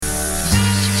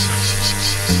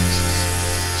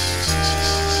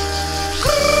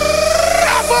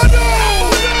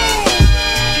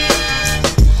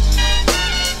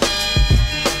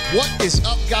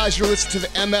guys? You're listening to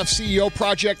the MF CEO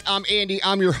Project. I'm Andy.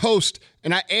 I'm your host,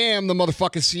 and I am the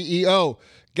motherfucking CEO.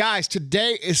 Guys,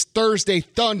 today is Thursday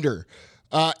Thunder.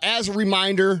 As a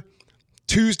reminder,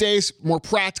 Tuesdays, more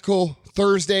practical.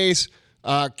 Thursdays,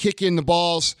 kick in the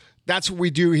balls. That's what we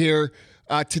do here.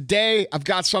 Today, I've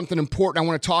got something important I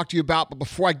want to talk to you about, but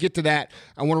before I get to that,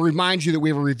 I want to remind you that we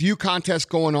have a review contest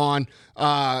going on,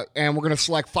 and we're going to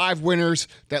select 5 winners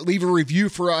that leave a review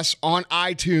for us on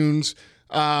iTunes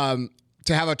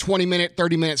to have a 20-minute,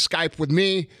 30-minute Skype with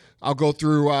me. I'll go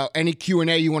through any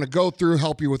Q&A you want to go through,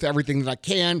 help you with everything that I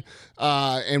can,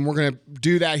 and we're going to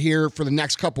do that here for the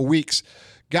next couple weeks.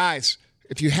 Guys,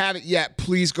 if you haven't yet,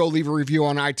 please go leave a review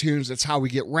on iTunes. That's how we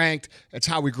get ranked. That's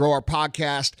how we grow our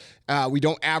podcast. We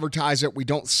don't advertise it. We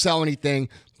don't sell anything.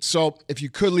 So if you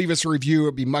could leave us a review, it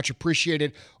would be much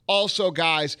appreciated. Also,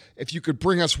 guys, if you could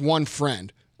bring us one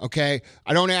friend, okay?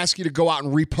 I don't ask you to go out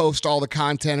and repost all the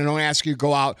content. I don't ask you to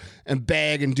go out and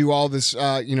beg and do all this,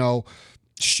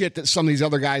 shit that some of these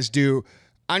other guys do.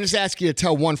 I'm just asking you to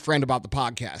tell one friend about the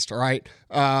podcast, all right?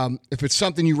 If it's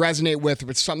something you resonate with, if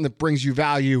it's something that brings you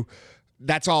value,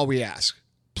 that's all we ask.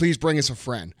 Please bring us a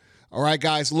friend. All right,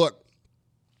 guys, look,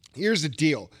 here's the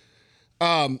deal.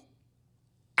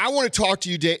 I want to talk to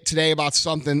you today about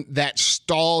something that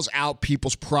stalls out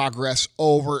people's progress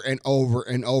over and over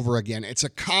and over again. It's a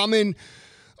common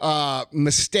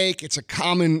mistake. It's a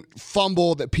common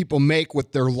fumble that people make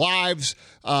with their lives.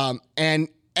 And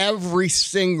every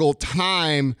single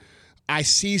time I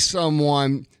see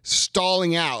someone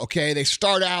stalling out, okay, they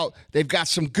start out, they've got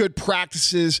some good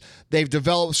practices, they've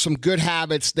developed some good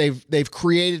habits, they've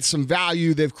created some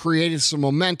value, they've created some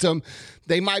momentum,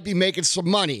 they might be making some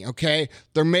money, okay,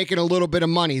 they're making a little bit of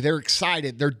money, they're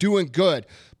excited, they're doing good,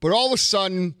 but all of a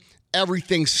sudden,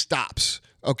 everything stops,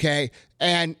 okay,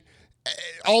 and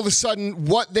all of a sudden,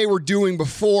 what they were doing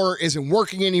before isn't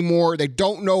working anymore, they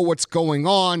don't know what's going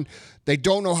on, they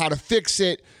don't know how to fix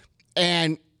it,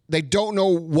 and they don't know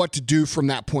what to do from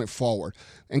that point forward.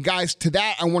 And guys, to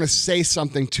that, I want to say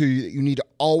something to you that you need to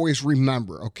always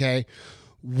remember, okay?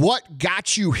 What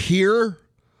got you here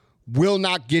will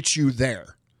not get you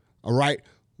there, all right?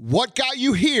 What got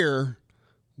you here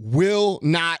will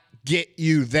not get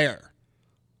you there,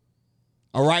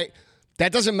 all right?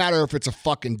 That doesn't matter if it's a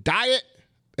fucking diet,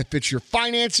 if it's your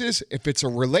finances, if it's a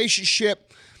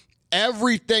relationship.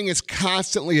 Everything is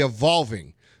constantly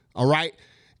evolving, all right?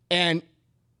 And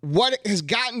what has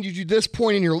gotten you to this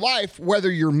point in your life,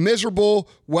 whether you're miserable,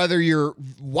 whether you're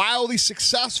wildly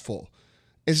successful,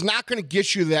 is not going to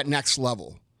get you to that next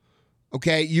level.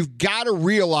 Okay? You've got to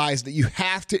realize that you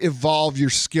have to evolve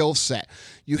your skill set.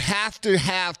 You have to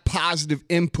have positive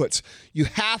inputs. You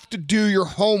have to do your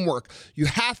homework. You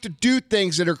have to do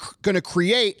things that are going to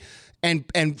create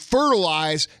and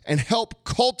fertilize and help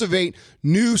cultivate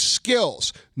new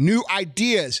skills, new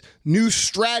ideas, new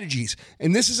strategies.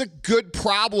 And this is a good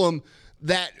problem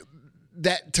that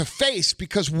to face,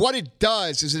 because what it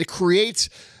does is it creates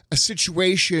a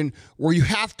situation where you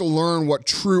have to learn what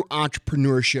true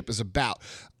entrepreneurship is about.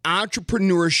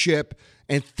 Entrepreneurship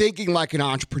and thinking like an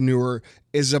entrepreneur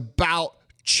is about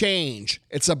change.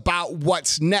 It's about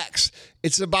what's next.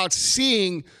 It's about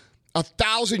seeing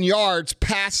 1,000 yards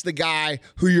past the guy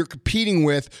who you're competing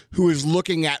with, who is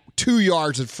looking at 2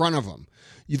 yards in front of him.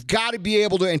 You've got to be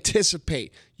able to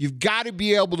anticipate. You've got to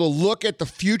be able to look at the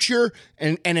future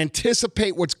and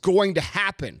anticipate what's going to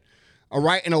happen. All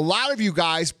right. And a lot of you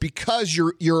guys, because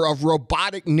you're of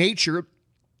robotic nature,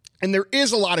 and there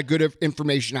is a lot of good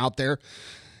information out there,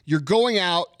 you're going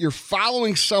out, you're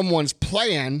following someone's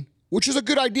plan, which is a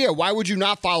good idea. Why would you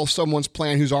not follow someone's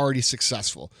plan who's already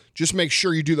successful? Just make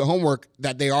sure you do the homework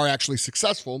that they are actually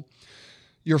successful.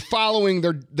 You're following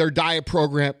their diet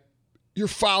program. You're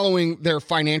following their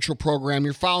financial program.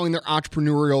 You're following their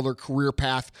entrepreneurial, their career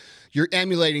path. You're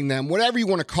emulating them, whatever you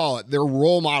want to call it. They're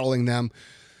role modeling them.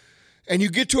 And you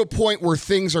get to a point where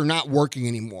things are not working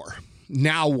anymore.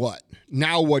 Now what?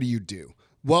 Now what do you do?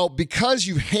 Well, because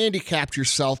you've handicapped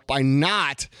yourself by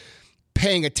not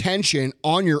paying attention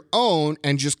on your own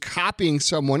and just copying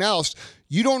someone else,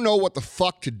 you don't know what the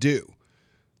fuck to do.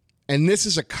 And this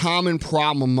is a common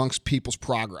problem amongst people's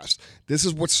progress. This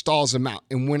is what stalls them out.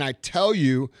 And when I tell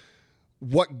you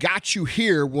what got you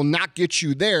here will not get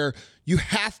you there, you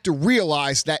have to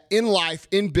realize that in life,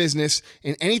 in business,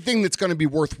 in anything that's going to be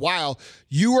worthwhile,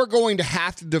 you are going to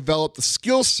have to develop the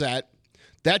skill set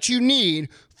that you need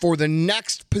for the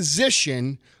next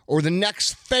position or the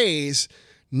next phase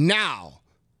now.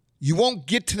 You won't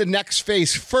get to the next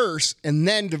phase first and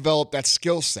then develop that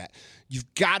skill set.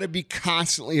 You've got to be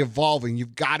constantly evolving.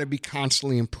 You've got to be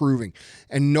constantly improving.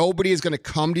 And nobody is going to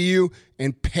come to you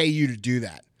and pay you to do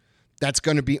that. that's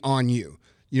going to be on you.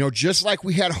 You know, just like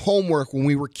we had homework when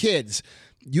we were kids,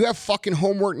 you have fucking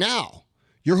homework now.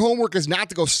 Your homework is not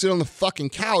to go sit on the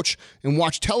fucking couch and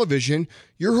watch television.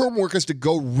 Your homework is to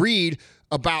go read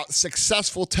about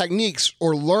successful techniques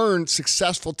or learn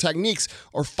successful techniques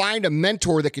or find a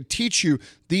mentor that could teach you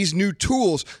these new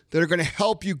tools that are going to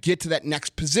help you get to that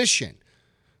next position.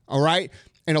 All right?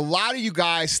 And a lot of you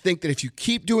guys think that if you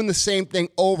keep doing the same thing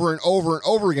over and over and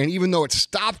over again, even though it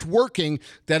stopped working,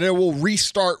 that it will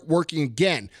restart working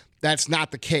again. That's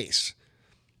not the case.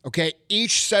 Okay,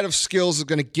 each set of skills is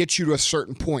going to get you to a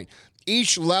certain point.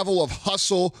 Each level of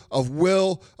hustle, of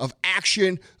will, of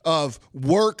action, of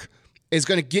work is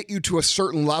going to get you to a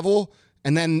certain level,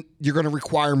 and then you're going to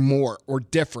require more or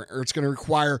different, or it's going to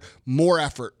require more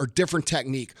effort or different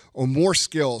technique or more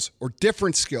skills or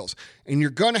different skills. And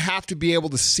you're going to have to be able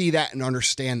to see that and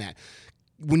understand that.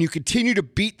 When you continue to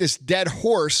beat this dead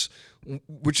horse,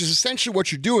 which is essentially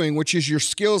what you're doing, which is your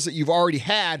skills that you've already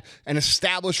had and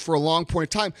established for a long point of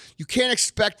time, you can't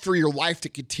expect for your life to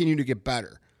continue to get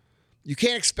better. You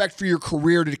can't expect for your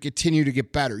career to continue to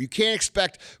get better. You can't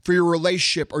expect for your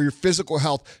relationship or your physical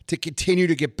health to continue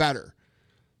to get better.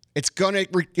 It's gonna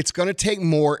take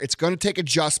more. It's gonna take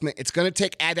adjustment. It's gonna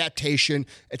take adaptation.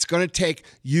 It's gonna take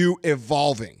you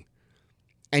evolving.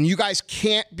 And you guys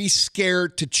can't be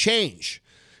scared to change.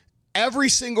 Every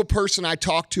single person I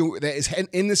talk to that is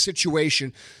in this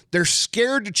situation, they're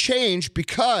scared to change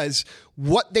because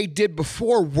what they did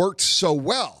before worked so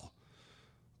well.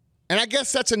 And I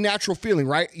guess that's a natural feeling,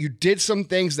 right? You did some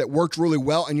things that worked really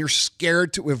well and you're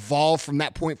scared to evolve from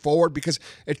that point forward because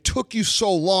it took you so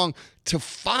long to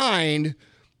find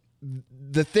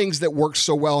the things that work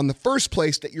so well in the first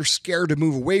place that you're scared to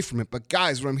move away from it. But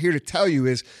guys, what I'm here to tell you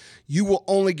is you will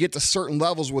only get to certain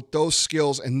levels with those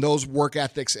skills and those work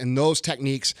ethics and those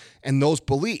techniques and those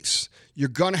beliefs. You're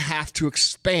going to have to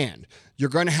expand. You're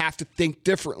going to have to think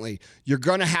differently. You're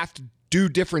going to have to do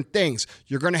different things.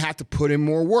 You're going to have to put in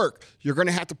more work. You're going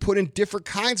to have to put in different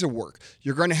kinds of work.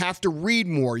 You're going to have to read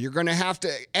more. You're going to have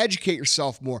to educate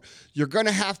yourself more. You're going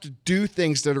to have to do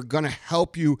things that are going to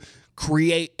help you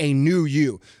create a new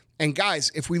you. And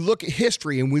guys, if we look at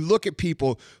history and we look at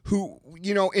people who,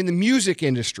 you know, in the music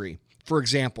industry, for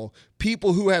example,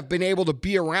 people who have been able to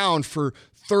be around for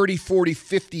 30, 40,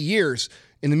 50 years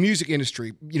in the music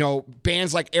industry, you know,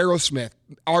 bands like Aerosmith,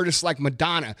 artists like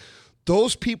Madonna,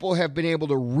 those people have been able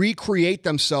to recreate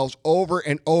themselves over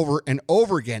and over and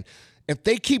over again. If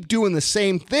they keep doing the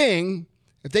same thing,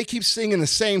 if they keep singing the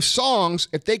same songs,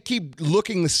 if they keep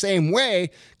looking the same way,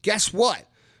 guess what?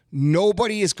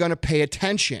 Nobody is going to pay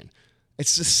attention.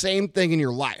 It's the same thing in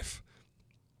your life.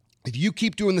 If you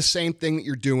keep doing the same thing that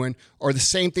you're doing or the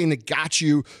same thing that got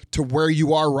you to where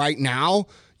you are right now,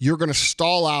 you're going to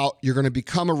stall out, you're going to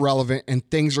become irrelevant, and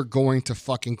things are going to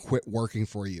fucking quit working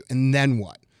for you. And then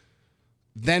what?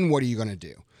 Then what are you going to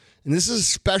do? And this is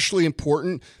especially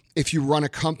important if you run a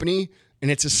company, and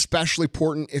it's especially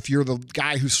important if you're the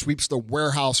guy who sweeps the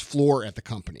warehouse floor at the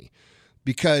company,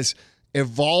 because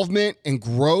evolvement and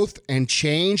growth and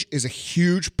change is a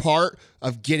huge part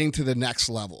of getting to the next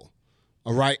level.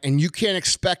 All right. And you can't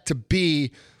expect to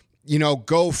be, you know,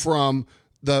 go from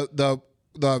the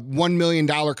 $1 million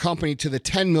company to the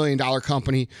 $10 million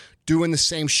company doing the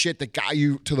same shit that got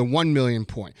you to the 1 million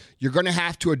point. You're going to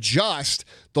have to adjust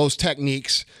those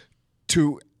techniques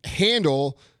to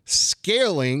handle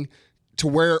scaling to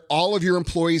where all of your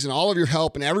employees and all of your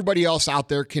help and everybody else out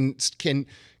there can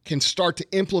start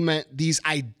to implement these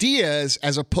ideas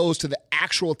as opposed to the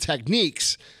actual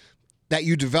techniques that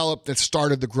you developed that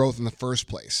started the growth in the first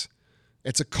place.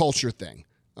 It's a culture thing,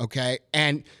 okay?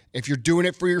 And if you're doing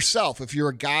it for yourself, if you're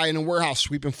a guy in a warehouse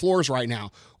sweeping floors right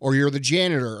now, or you're the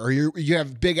janitor, or you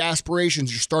have big aspirations,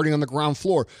 you're starting on the ground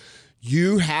floor,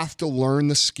 you have to learn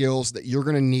the skills that you're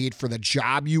going to need for the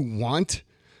job you want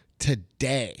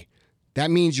today. That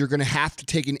means you're going to have to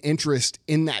take an interest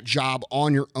in that job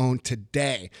on your own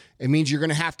today. It means you're going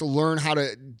to have to learn how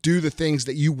to do the things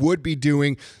that you would be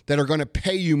doing that are going to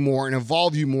pay you more and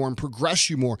evolve you more and progress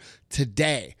you more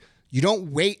today. You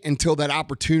don't wait until that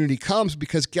opportunity comes,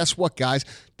 because guess what, guys?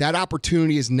 That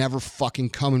opportunity is never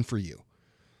fucking coming for you.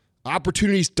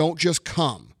 Opportunities don't just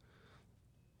come.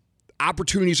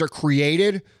 Opportunities are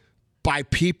created by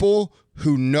people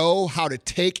who know how to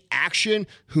take action,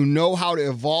 who know how to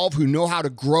evolve, who know how to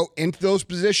grow into those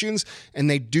positions, and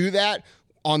they do that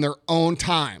on their own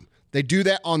time. They do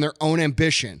that on their own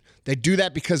ambition. They do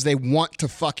that because they want to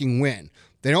fucking win.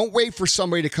 They don't wait for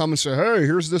somebody to come and say, hey,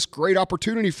 here's this great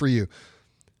opportunity for you.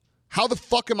 How the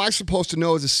fuck am I supposed to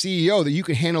know as a CEO that you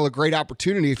can handle a great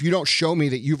opportunity if you don't show me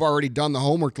that you've already done the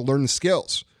homework to learn the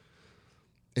skills?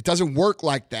 It doesn't work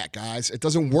like that, guys. It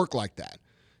doesn't work like that.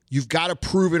 You've got to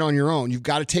prove it on your own. You've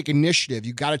got to take initiative.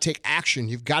 You've got to take action.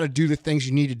 You've got to do the things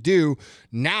you need to do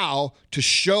now to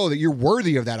show that you're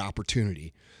worthy of that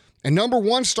opportunity. And number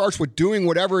one starts with doing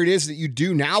whatever it is that you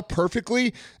do now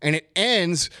perfectly, and it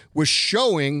ends with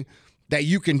showing that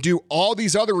you can do all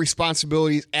these other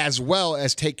responsibilities as well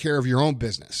as take care of your own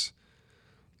business.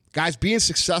 Guys, being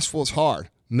successful is hard.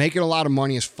 Making a lot of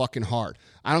money is fucking hard.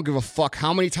 I don't give a fuck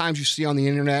how many times you see on the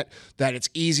internet that it's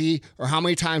easy, or how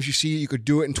many times you see you could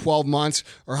do it in 12 months,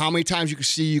 or how many times you can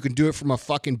see you can do it from a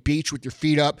fucking beach with your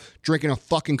feet up, drinking a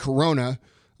fucking Corona,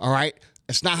 all right?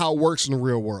 It's not how it works in the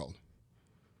real world.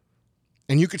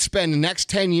 And you could spend the next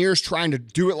 10 years trying to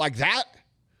do it like that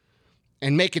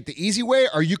and make it the easy way,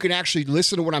 or you can actually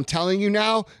listen to what I'm telling you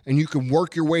now and you can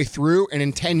work your way through, and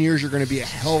in 10 years you're going to be a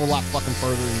hell of a lot fucking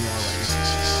further than you are right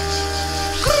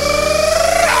now.